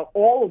knock out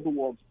all of the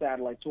world's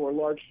satellites or a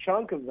large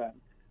chunk of them,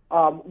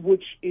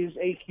 which is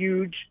a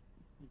huge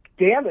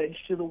damage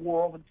to the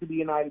world and to the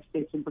United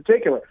States in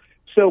particular.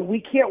 So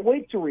we can't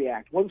wait to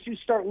react. Once you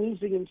start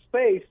losing in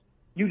space,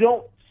 you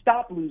don't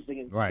stop losing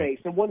in space.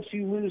 And once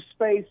you lose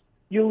space,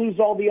 you lose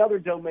all the other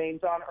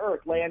domains on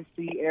Earth, land,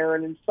 sea, air,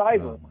 and in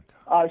cyber.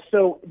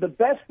 So the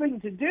best thing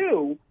to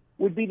do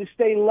would be to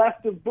stay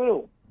left of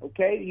boom.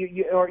 Okay,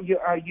 you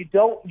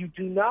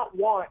do not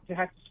want to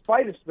have to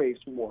fight a space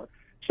war.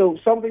 So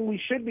something we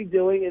should be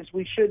doing is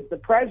the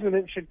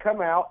president should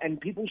come out, and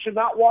people should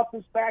not walk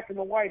this back in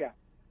the White House.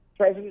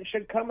 The president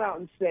should come out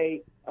and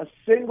say a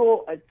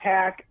single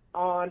attack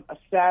on a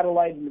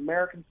satellite, an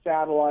American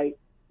satellite,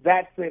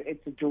 that's it.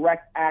 It's a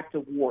direct act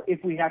of war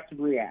if we have to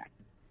react.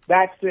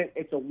 That's it.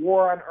 It's a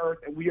war on Earth,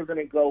 and we are going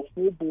to go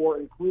full bore,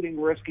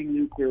 including risking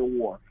nuclear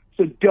war.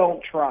 So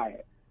don't try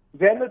it.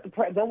 Then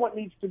what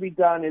needs to be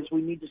done is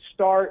we need to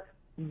start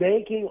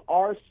making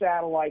our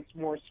satellites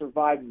more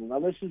survivable. Now,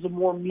 this is a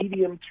more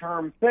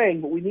medium-term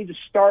thing, but we need to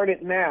start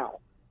it now.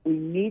 We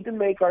need to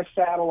make our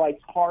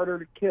satellites harder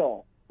to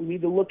kill. We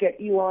need to look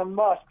at Elon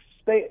Musk's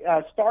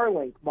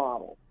Starlink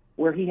model,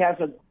 where he has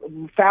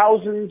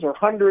thousands or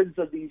hundreds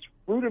of these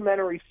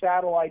rudimentary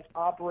satellites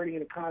operating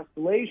in a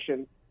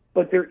constellation,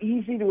 but they're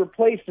easy to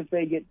replace if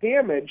they get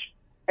damaged,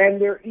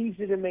 and they're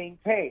easy to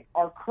maintain.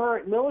 Our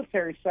current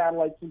military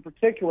satellites in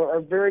particular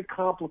are very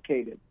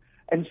complicated,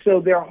 and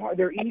so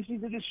they're easy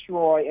to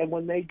destroy, and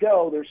when they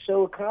go, they're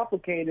so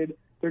complicated,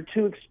 they're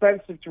too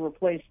expensive to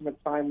replace in a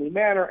timely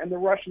manner, and the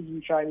Russians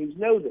and Chinese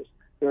know this.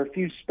 There are a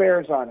few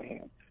spares on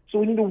hand. So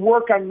we need to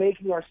work on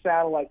making our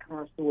satellite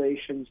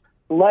constellations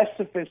less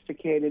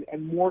sophisticated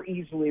and more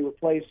easily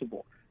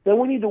replaceable. Then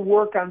we need to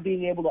work on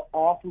being able to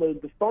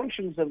offload the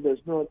functions of those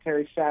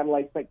military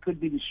satellites that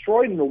could be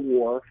destroyed in the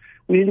war.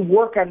 We need to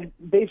work on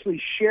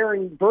basically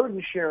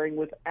burden sharing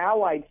with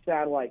allied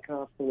satellite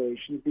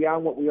constellations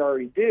beyond what we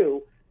already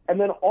do, And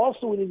then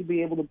also we need to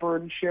be able to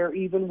burden share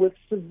even with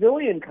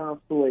civilian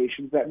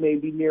constellations that may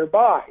be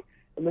nearby.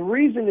 And the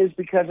reason is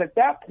because at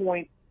that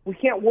point, we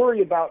can't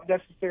worry about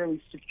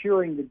necessarily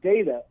securing the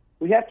data.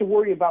 We have to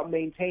worry about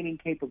maintaining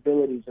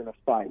capabilities in a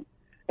fight.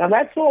 Now,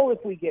 that's all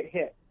if we get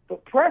hit.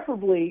 But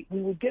preferably,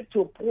 we would get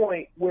to a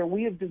point where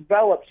we have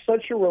developed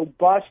such a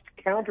robust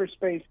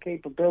counter-space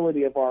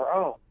capability of our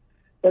own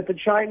that the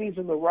Chinese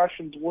and the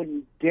Russians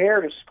wouldn't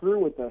dare to screw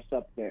with us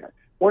up there.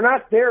 We're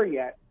not there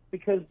yet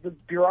because the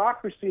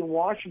bureaucracy in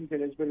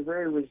Washington has been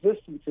very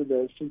resistant to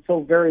this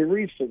until very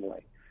recently.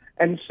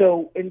 And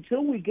so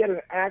until we get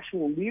an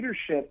actual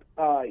leadership,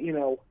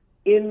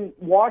 in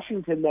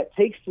Washington that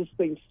takes this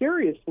thing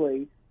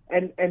seriously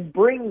and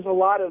brings a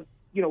lot of,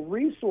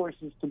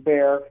 resources to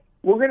bear,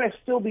 we're going to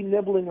still be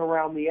nibbling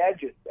around the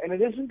edges. And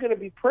it isn't going to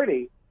be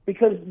pretty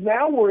because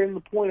now we're in the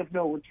point of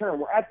no return.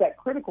 We're at that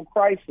critical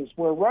crisis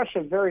where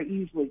Russia very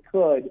easily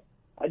could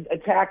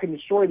attack and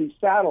destroy these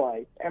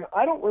satellites. And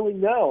I don't really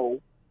know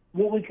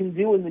what we can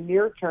do in the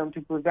near term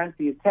to prevent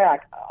the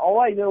attack. All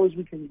I know is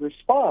we can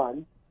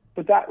respond,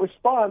 but that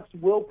response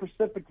will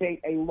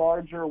precipitate a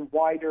larger,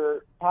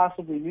 wider,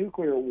 possibly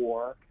nuclear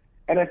war.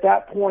 And at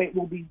that point,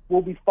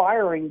 we'll be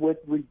firing with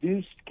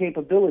reduced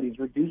capabilities,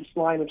 reduced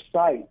line of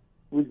sight,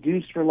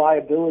 reduced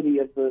reliability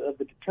of the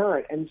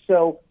deterrent. And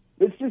so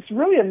this is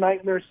really a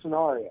nightmare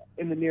scenario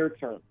in the near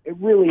term. It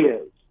really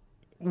is.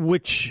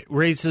 Which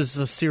raises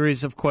a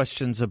series of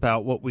questions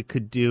about what we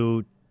could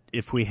do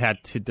if we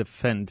had to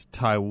defend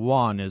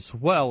Taiwan as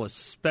well,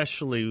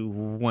 especially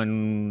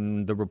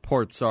when the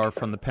reports are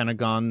from the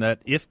Pentagon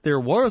that if there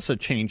was a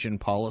change in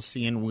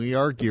policy and we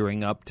are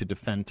gearing up to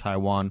defend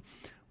Taiwan,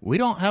 we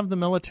don't have the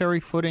military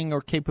footing or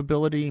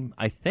capability,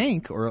 I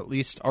think, or at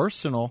least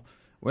arsenal.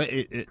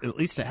 At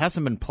least it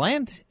hasn't been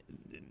planned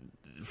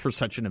for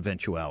such an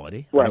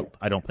eventuality. Right.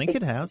 I don't think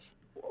it has.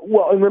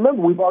 Well, and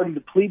remember, we've already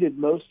depleted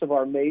most of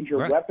our major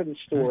weapons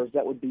stores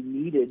that would be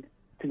needed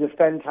to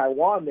defend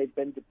Taiwan. They've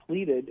been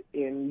depleted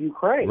in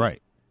Ukraine.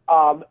 Right.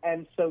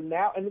 And so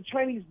now, and the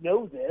Chinese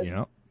know this.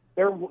 Yeah.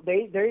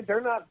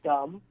 They're not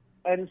dumb.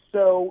 And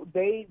so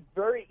they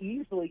very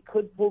easily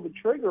could pull the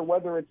trigger,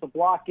 whether it's a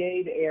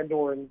blockade and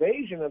or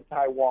invasion of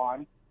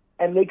Taiwan,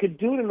 and they could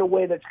do it in a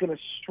way that's going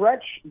to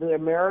stretch the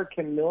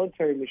American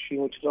military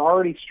machine, which is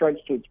already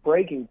stretched to its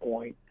breaking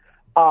point.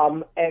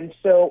 And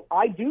so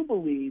I do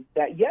believe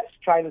that, yes,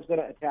 China's going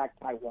to attack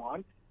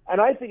Taiwan, and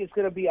I think it's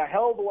going to be a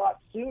heck of a lot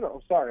sooner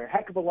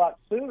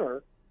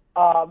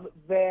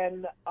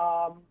than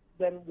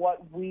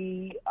what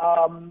we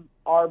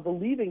are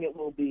believing it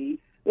will be.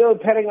 The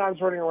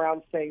Pentagon's running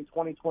around saying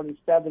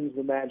 2027 is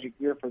the magic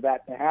year for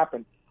that to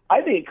happen.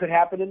 I think it could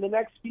happen in the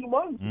next few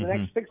months, the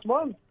next 6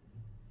 months.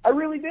 I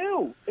really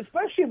do,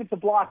 especially if it's a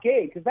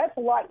blockade, because that's a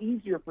lot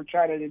easier for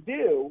China to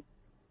do.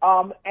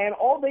 And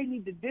all they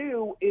need to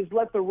do is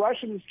let the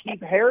Russians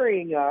keep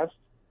harrying us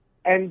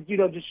and,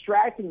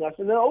 distracting us.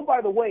 And then, oh,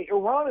 by the way,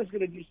 Iran is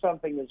going to do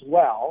something as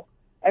well.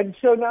 And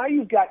so now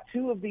you've got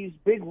two of these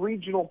big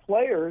regional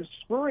players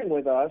screwing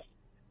with us.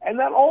 And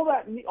that all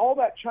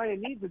that China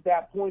needs at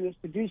that point is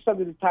to do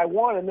something to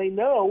Taiwan, and they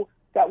know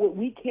that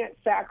we can't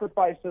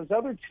sacrifice those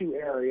other two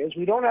areas.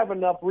 We don't have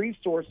enough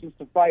resources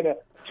to fight a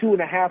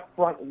 2.5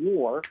 front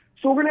war,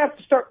 so we're going to have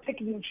to start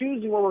picking and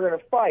choosing where we're going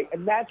to fight,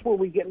 and that's where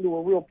we get into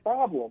a real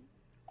problem.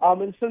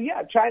 And so,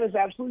 yeah, China's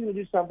absolutely going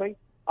to do something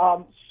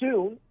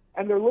soon,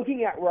 and they're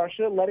looking at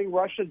Russia, letting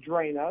Russia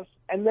drain us,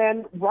 and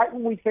then right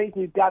when we think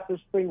we've got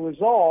this thing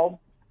resolved,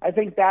 I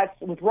think that's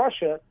when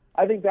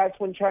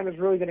China's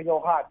really going to go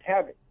hot and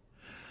heavy.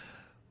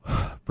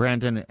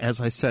 Brandon,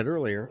 as I said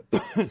earlier,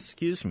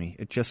 excuse me,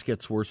 it just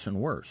gets worse and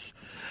worse,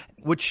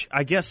 which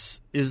I guess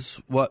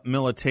is what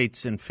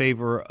militates in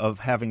favor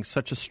of having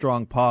such a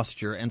strong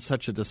posture and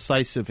such a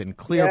decisive and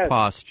clear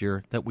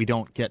posture that we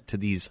don't get to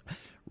these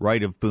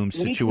right-of-boom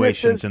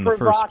situations in the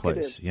first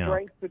place.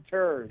 Strength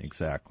deters.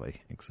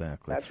 Exactly.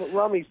 That's what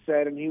Rummy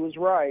said, and he was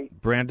right.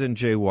 Brandon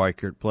J.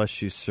 Weichert, bless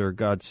you, sir.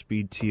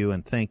 Godspeed to you,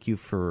 and thank you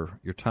for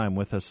your time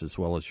with us as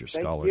well as your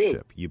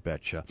scholarship. You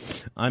betcha.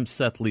 I'm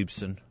Seth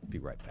Leibson. Be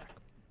right back.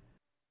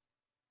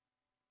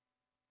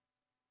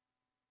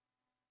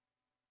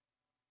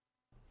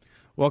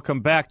 Welcome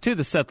back to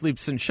the Seth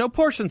Leibson Show,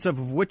 portions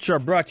of which are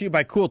brought to you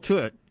by Cool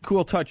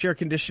Touch Air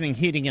Conditioning,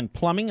 Heating, and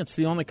Plumbing. It's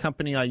the only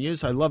company I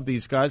use. I love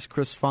these guys,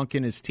 Chris Funk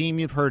and his team.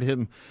 You've heard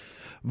him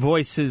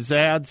voice his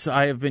ads.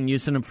 I have been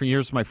using them for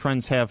years. My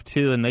friends have,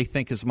 too, and they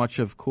think as much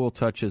of Cool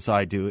Touch as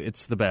I do.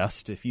 It's the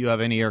best. If you have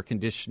any air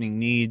conditioning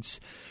needs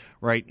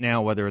right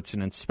now, whether it's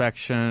an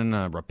inspection,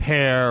 a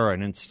repair,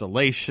 an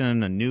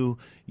installation, a new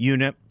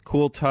unit,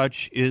 Cool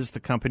Touch is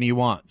the company you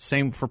want.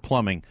 Same for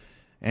plumbing.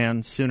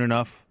 And soon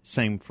enough,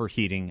 same for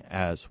heating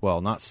as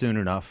well. Not soon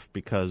enough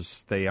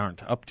because they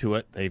aren't up to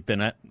it. They've been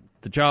at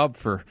the job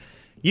for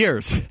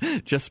years.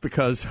 Just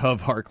because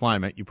of our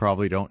climate, you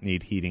probably don't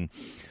need heating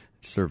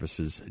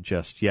services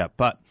just yet.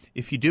 But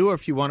if you do, or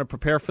if you want to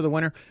prepare for the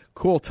winter,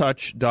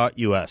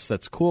 cooltouch.us.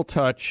 That's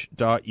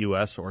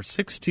cooltouch.us or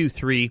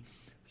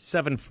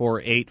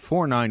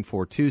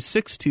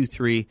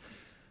 623-748-4942,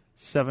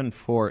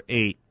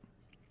 623-748-4942.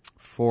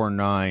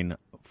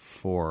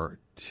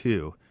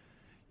 4942.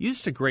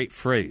 Used a great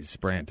phrase,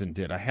 Brandon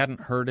did. I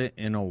hadn't heard it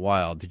in a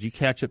while. Did you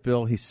catch it,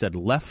 Bill? He said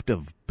left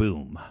of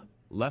boom.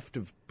 Left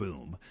of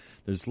boom.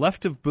 There's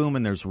left of boom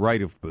and there's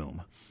right of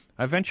boom.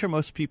 I venture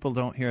most people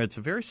don't hear it. It's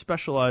a very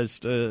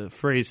specialized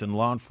phrase in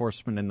law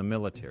enforcement and the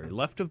military.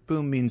 Left of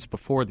boom means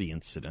before the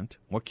incident.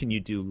 What can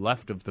you do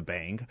left of the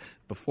bang,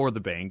 before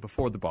the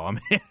bomb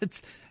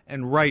hits?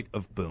 And right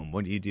of boom,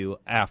 what do you do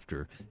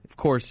after? Of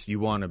course, you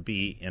want to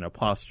be in a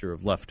posture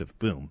of left of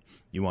boom.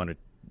 You want to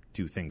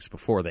do things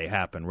before they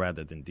happen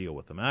rather than deal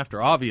with them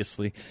after.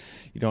 Obviously,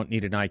 you don't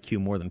need an IQ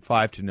more than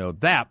 5 to know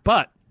that,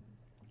 but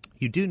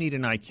you do need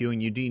an IQ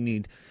and you do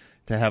need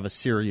to have a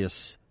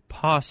serious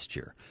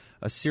posture.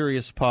 A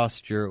serious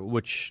posture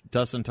which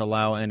doesn't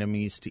allow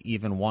enemies to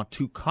even want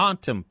to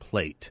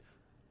contemplate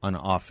an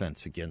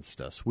offense against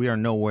us. We are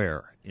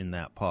nowhere in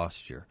that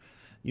posture.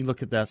 You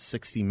look at that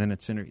 60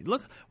 Minutes interview.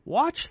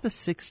 Watch the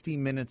 60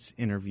 Minutes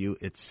interview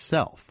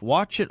itself.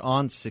 Watch it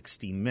on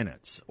 60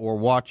 Minutes, or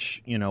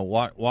watch it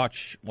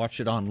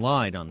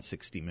online on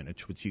 60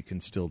 Minutes, which you can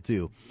still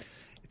do.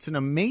 It's an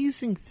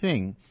amazing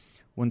thing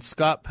when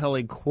Scott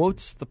Pelley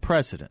quotes the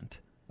president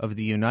of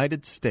the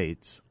United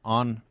States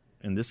on,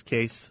 in this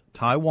case,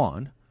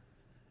 Taiwan,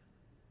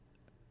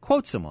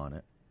 quotes him on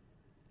it,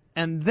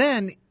 and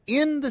then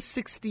in the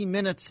 60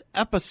 Minutes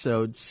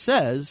episode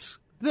says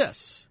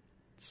this.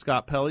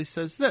 Scott Pelley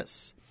says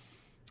this.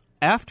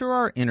 After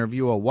our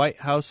interview, a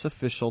White House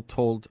official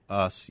told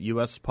us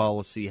U.S.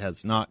 policy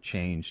has not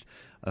changed.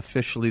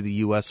 Officially, the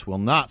U.S. will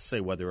not say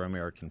whether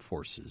American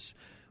forces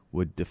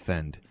would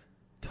defend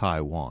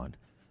Taiwan.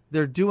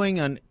 They're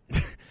doing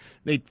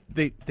they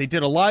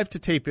did a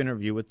live-to-tape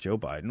interview with Joe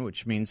Biden,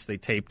 which means they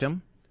taped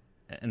him,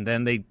 and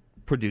then they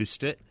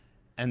produced it.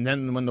 And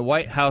then when the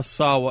White House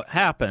saw what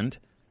happened,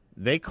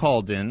 they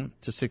called in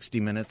to 60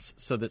 Minutes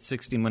so that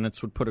 60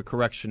 Minutes would put a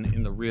correction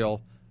in the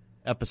real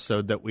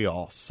episode that we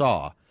all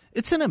saw.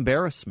 It's an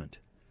embarrassment.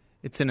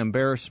 It's an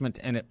embarrassment,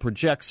 and it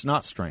projects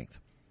not strength.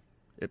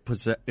 It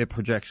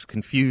projects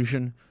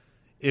confusion.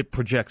 It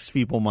projects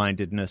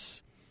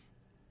feeble-mindedness.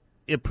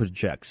 It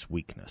projects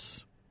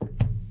weakness.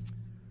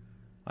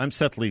 I'm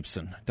Seth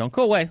Leibson. Don't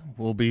go away.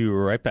 We'll be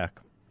right back.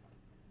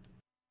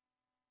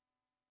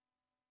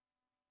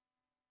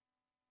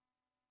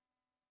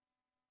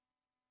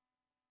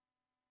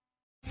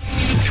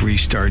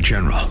 Three-star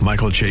General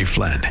Michael J.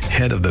 Flynn,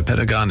 head of the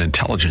Pentagon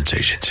Intelligence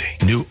Agency,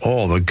 knew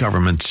all the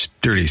government's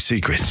dirty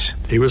secrets.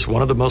 He was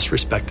one of the most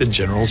respected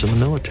generals in the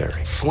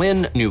military.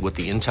 Flynn knew what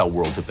the intel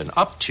world had been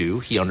up to.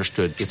 He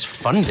understood its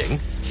funding.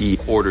 He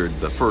ordered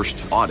the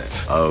first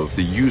audit of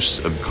the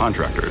use of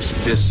contractors.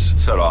 This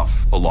set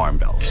off alarm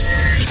bells.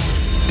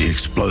 The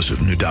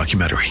explosive new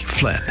documentary,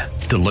 Flynn,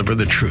 Deliver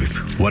the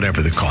Truth,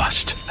 Whatever the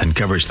Cost,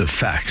 uncovers the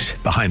facts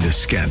behind this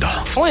scandal.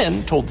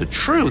 Flynn told the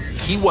truth.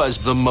 He was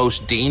the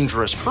most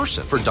dangerous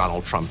person for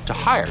Donald Trump to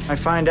hire. I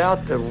find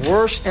out the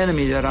worst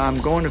enemy that I'm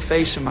going to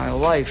face in my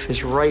life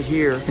is right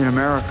here in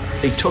America.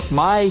 They took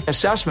my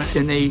assessment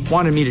and they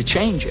wanted me to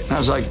change it. And I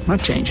was like, I'm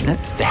not changing it.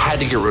 They had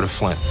to get rid of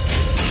Flynn.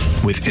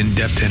 With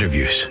in-depth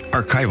interviews,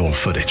 archival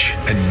footage,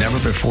 and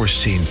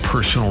never-before-seen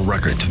personal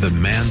records of the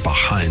man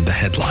behind the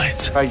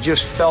headlines. I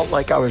just felt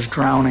like I was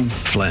drowning.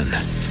 Flynn,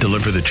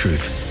 Deliver the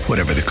Truth,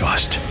 Whatever the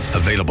Cost.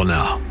 Available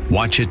now.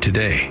 Watch it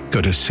today.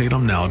 Go to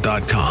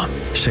salemnow.com.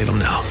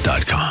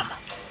 salemnow.com.